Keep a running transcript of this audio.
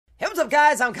up,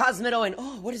 guys? I'm Cosmitto, and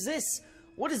oh, what is this?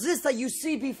 What is this that you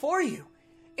see before you?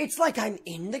 It's like I'm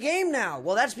in the game now.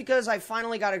 Well, that's because I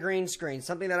finally got a green screen,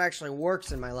 something that actually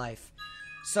works in my life.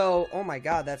 So, oh my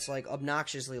god, that's like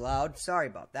obnoxiously loud. Sorry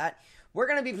about that. We're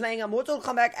gonna be playing a Mortal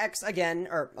Kombat X again,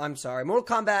 or I'm sorry, Mortal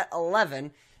Kombat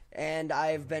 11, and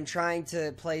I've been trying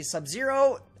to play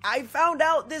Sub-Zero. I found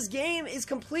out this game is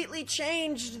completely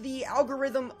changed the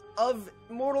algorithm of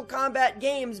Mortal Kombat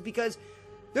games because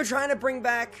they're trying to bring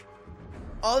back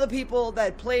all the people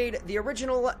that played the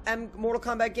original Mortal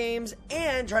Kombat games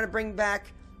and try to bring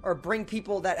back, or bring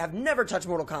people that have never touched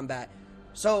Mortal Kombat.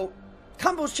 So,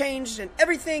 combos changed and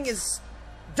everything is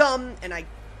dumb and I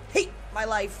hate my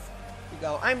life. Here you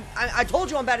go. I told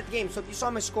you I'm bad at the game, so if you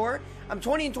saw my score, I'm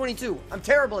 20 and 22. I'm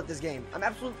terrible at this game. I'm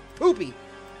absolute poopy.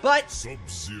 But,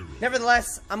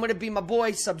 nevertheless, I'm going to be my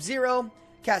boy Sub-Zero.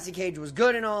 Cassie Cage was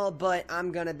good and all, but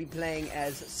I'm going to be playing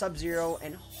as Sub-Zero,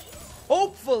 and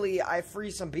hopefully I free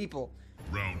some people.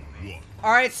 Round 1.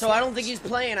 Alright, so I don't think he's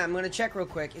playing. I'm going to check real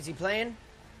quick. Is he playing?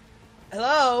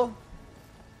 Hello?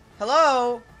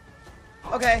 Hello?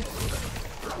 Okay.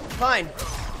 Fine.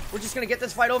 We're just going to get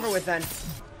this fight over with then.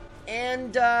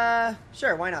 And,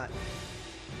 sure, why not?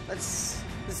 Let's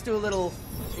do a little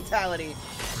fatality.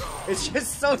 It's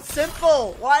just so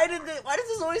simple. Why does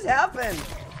this always happen?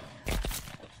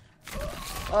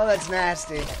 Oh, that's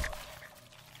nasty.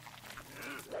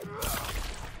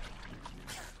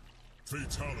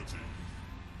 Fatality.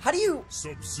 How do you...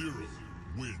 Sub-Zero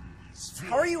wins.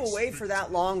 How are you away for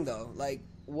that long, though? Like,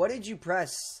 what did you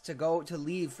press to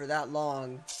leave for that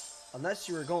long? Unless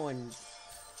you were going...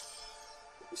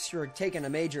 Unless you were taking a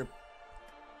major...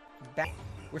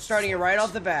 We're starting it right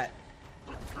off the bat.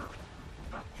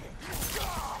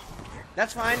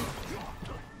 That's fine.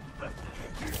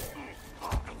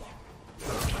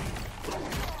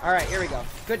 Alright, here we go.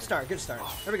 Good start, good start.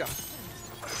 Here we go.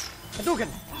 Hadouken!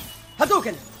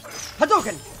 Hadouken!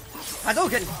 Hadouken!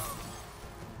 Hadouken!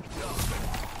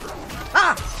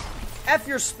 Ah! F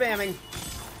you're spamming.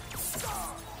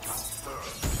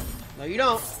 No, you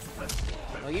don't.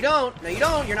 No, you don't. No, you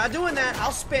don't. You're not doing that.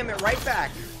 I'll spam it right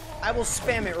back. I will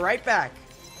spam it right back.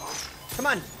 Come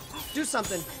on. Do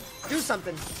something. Do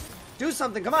something. Do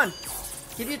something. Come on.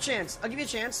 Give you a chance. I'll give you a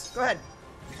chance. Go ahead.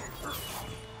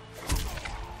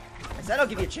 I said I'll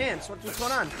give you a chance. What's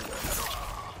going on?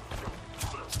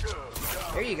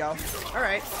 There you go.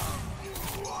 Alright.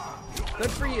 Good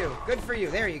for you. Good for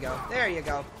you. There you go. There you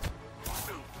go.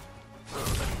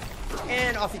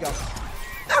 And off you go.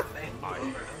 Ah!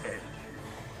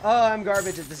 Oh, I'm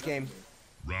garbage at this game.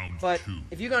 But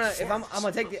if I'm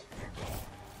gonna take the...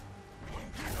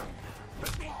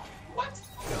 What?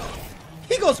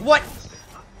 He goes, what?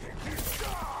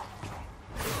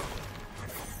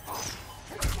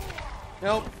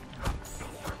 Nope.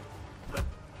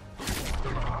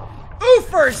 Ooh,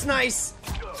 first, nice.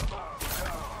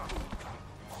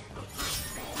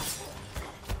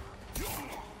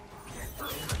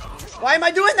 Why am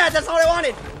I doing that? That's not what I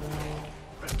wanted.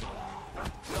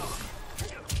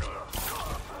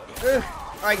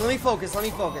 Alright, let me focus. Let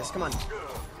me focus. Come on.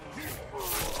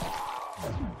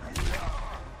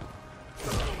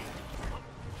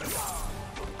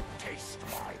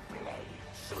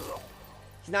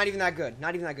 He's not even that good.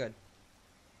 Not even that good.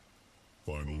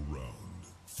 Final round.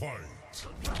 Fight.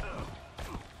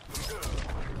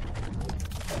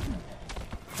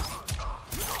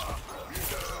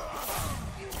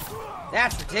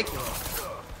 That's ridiculous.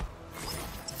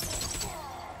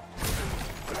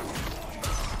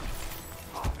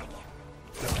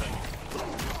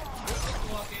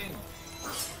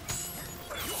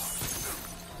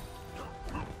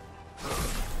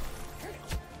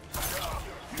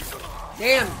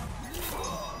 Damn.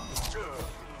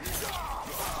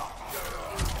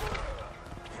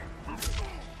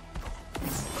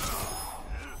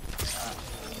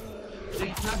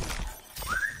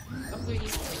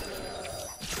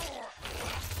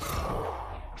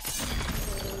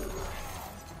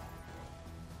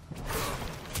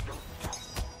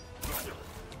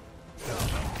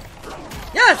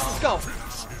 Yes, let's go.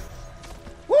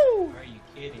 Woo! Are you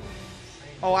kidding?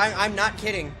 Oh, I'm not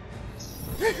kidding.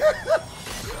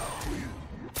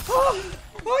 Oh,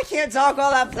 I can't talk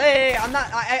while I play. I'm not.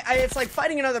 It's like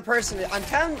fighting another person. I'm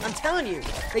telling you,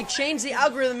 they changed the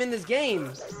algorithm in this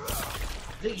game.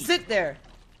 Sit there.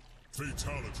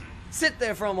 Fatality. Sit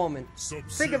there for a moment.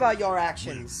 Think about your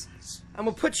actions. I'm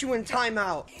gonna put you in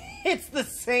timeout. It's the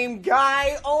same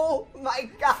guy. Oh my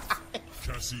god.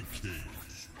 Cassie Cage.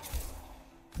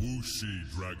 Wuxi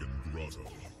Dragon Grotto.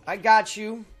 I got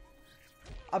you.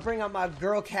 I'll bring out my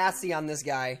girl Cassie on this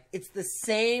guy. It's the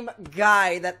same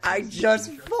guy that I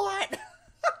just fought.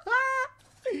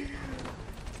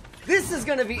 This is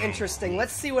gonna be interesting.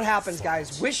 Let's see what happens,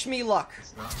 guys. Wish me luck.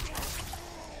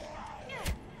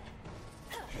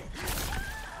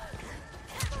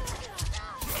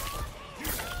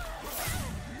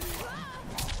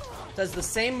 Does the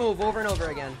same move over and over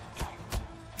again.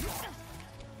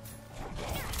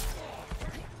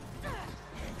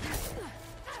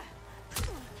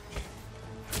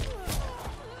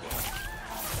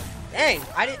 Dang,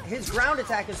 his ground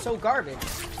attack is so garbage.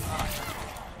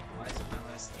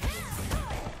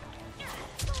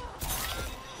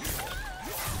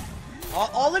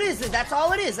 All it is, that's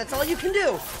all it is. That's all you can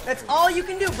do. That's all you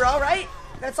can do, bro, right?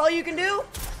 That's all you can do?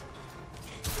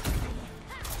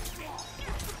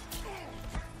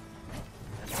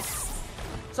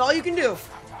 That's all you can do.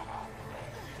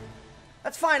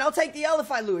 That's fine. I'll take the L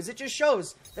if I lose. It just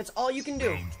shows. That's all you can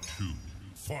do. Round 2,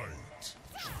 fight.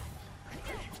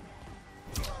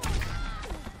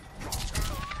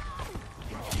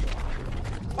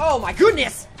 Oh my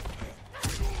goodness!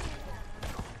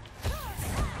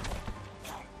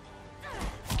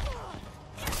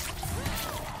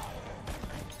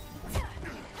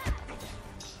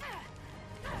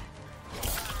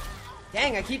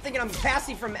 Dang, I keep thinking I'm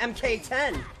passing from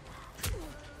MK10.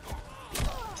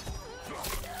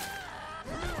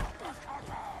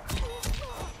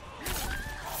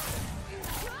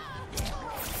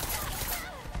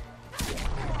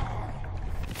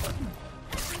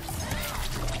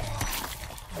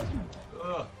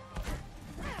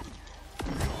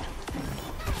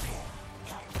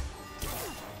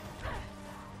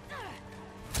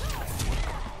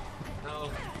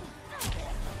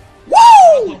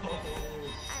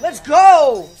 Let's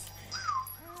go!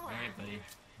 Alright, buddy.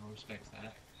 I'll respect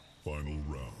that. Final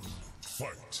round.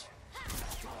 Fight.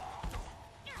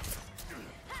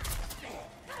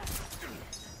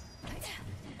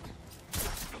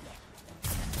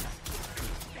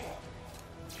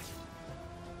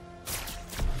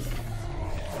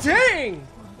 Dang!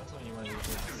 That's what you want to do.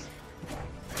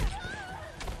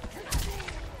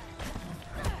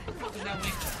 What does that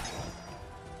mean?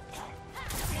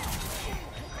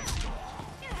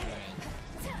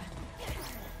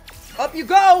 Up you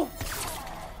go!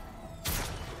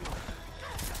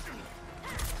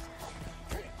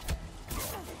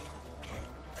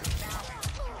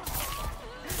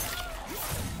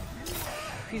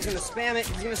 He's gonna spam it.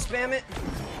 He's gonna spam it.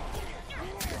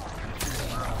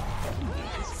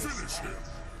 Finish him.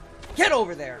 Get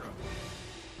over there.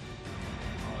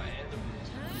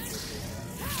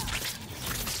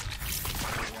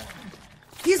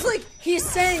 He's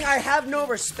saying I have no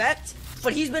respect,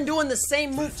 but he's been doing the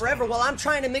same move forever while I'm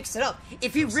trying to mix it up.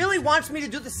 If he really wants me to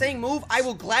do the same move, I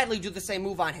will gladly do the same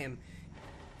move on him.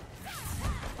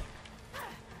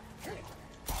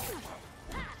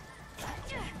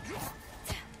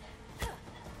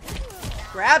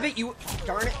 Grab it, you...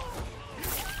 Darn it.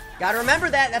 Gotta remember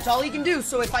that. That's all he can do.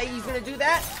 So if he's gonna do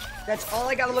that, that's all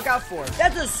I gotta look out for.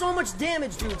 That does so much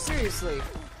damage, dude. Seriously.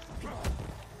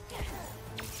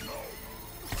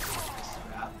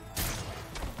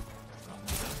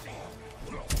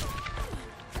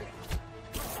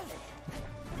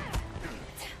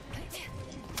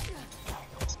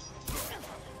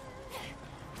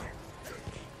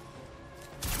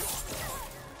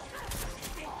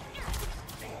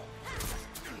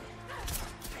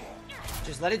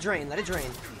 Just let it drain, let it drain.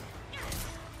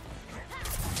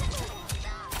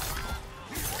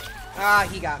 Ah,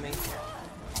 he got me.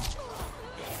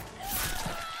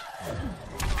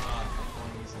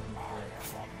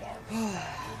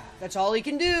 That's all he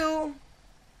can do.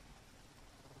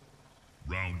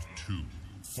 Round 2,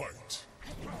 fight.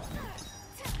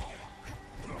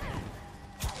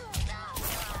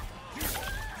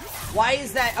 Why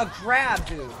is that a grab,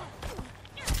 dude?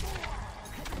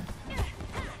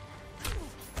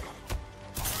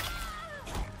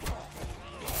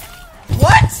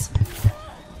 What?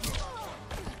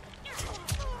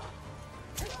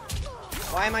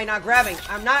 Why am I not grabbing?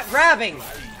 I'm not grabbing.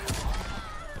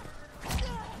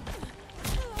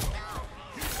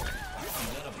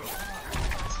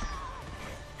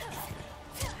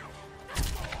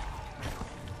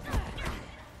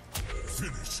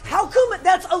 How come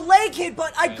that's a leg hit,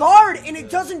 but I guard and it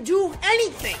doesn't do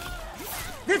anything?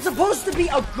 That's supposed to be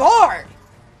a guard.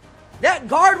 That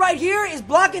guard right here is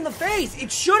blocking the face.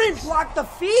 It shouldn't block the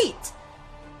feet.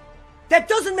 That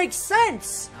doesn't make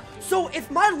sense. So if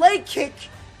my leg kick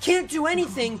can't do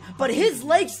anything, but his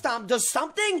leg stomp does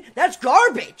something, that's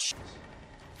garbage.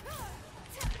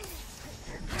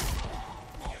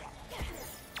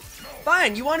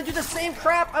 Fine, you want to do the same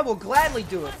crap? I will gladly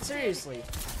do it. Seriously.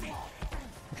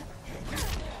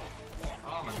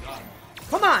 Oh my god.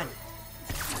 Come on.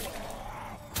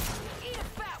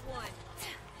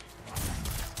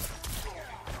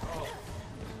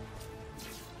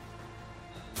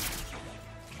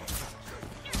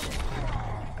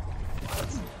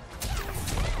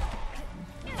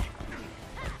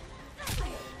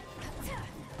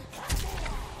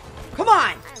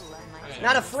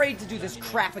 Not afraid to do this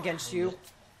crap against you.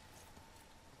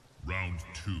 Round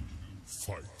 2,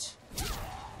 fight.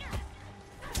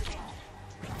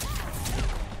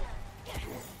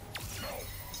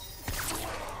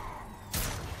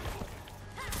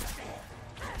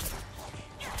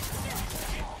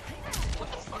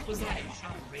 What was that? You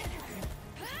shot right through.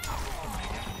 Oh my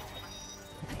god.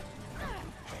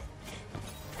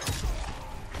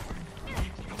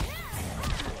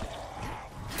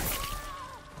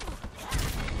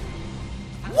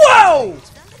 Whoa!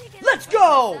 Let's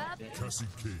go! Cassie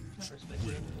Cage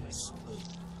wins.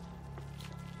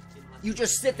 You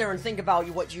just sit there and think about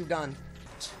what you've done.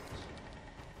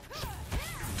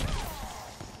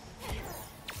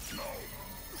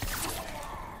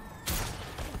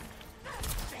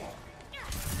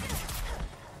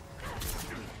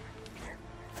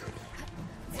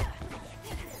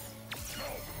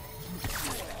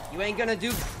 You ain't gonna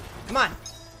do... Come on.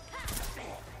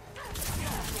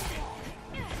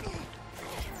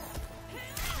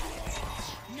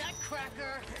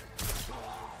 Nutcracker.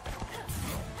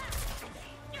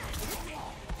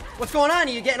 What's going on?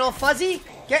 Are you getting all fuzzy?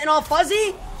 Getting all fuzzy? I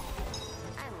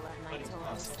love my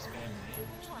toys.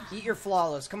 Eat your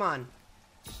flawless. Come on.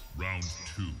 Round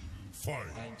 2,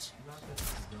 fight.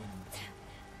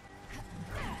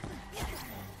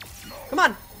 Come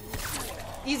on.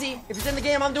 Easy. If it's in the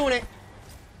game, I'm doing it.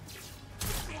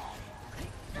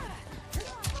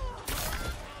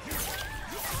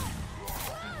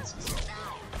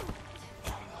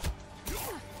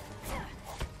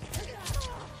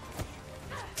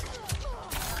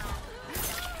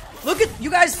 Look at, you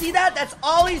guys see that? That's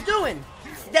all he's doing.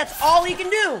 That's all he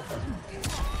can do.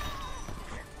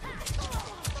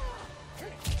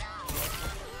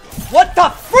 What the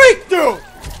freak, dude?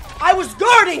 I was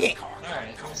guarding it.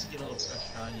 Alright, let's get a little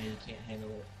pressure on you. You can't handle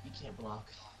it. You can't block.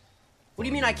 What do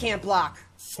you mean I can't block?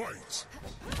 Fight.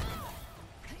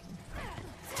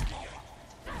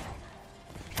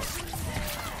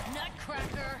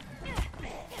 Nutcracker.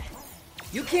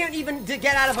 You can't even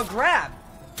get out of a grab.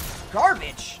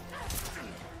 Garbage.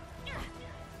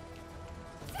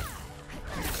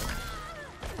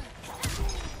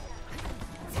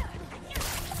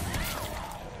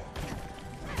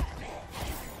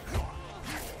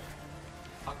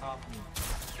 Fuck off me.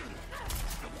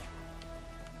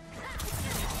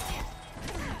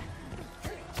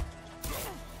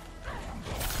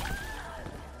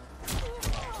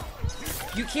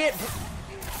 You can't...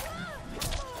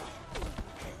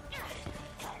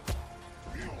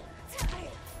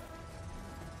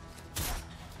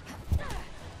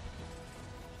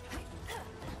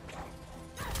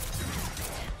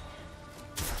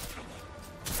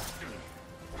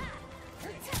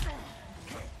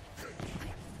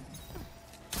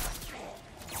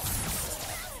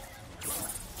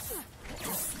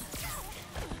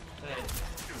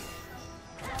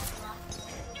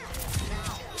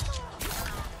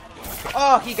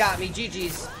 Oh, he got me.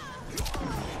 GG's.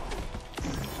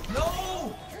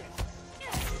 No!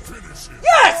 Finish him.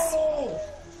 Yes! Oh!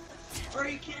 Are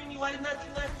you kidding me? Why did that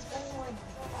connect? Oh my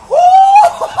Woo!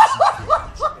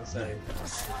 Sorry.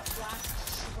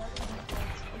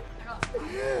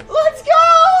 Let's go!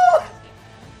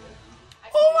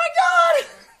 Oh my god!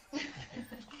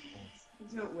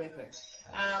 Do it with it.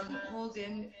 Hold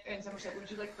in and someone said, would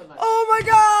you like for lunch? Oh my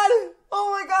god! Oh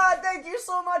my god, thank you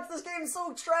so much. This game's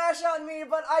so trash on me,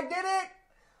 but I did it!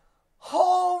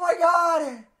 Oh my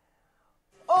god!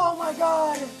 Oh my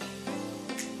god!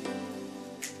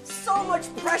 So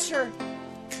much pressure!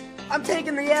 I'm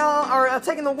taking the L, or I'm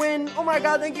taking the win. Oh my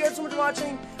god, thank you guys so much for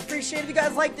watching. Appreciate it. If you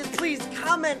guys like this, please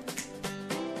comment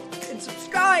and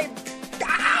subscribe.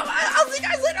 I'll see you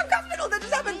guys later. I'm Cosmitto. That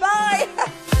just happened. Bye!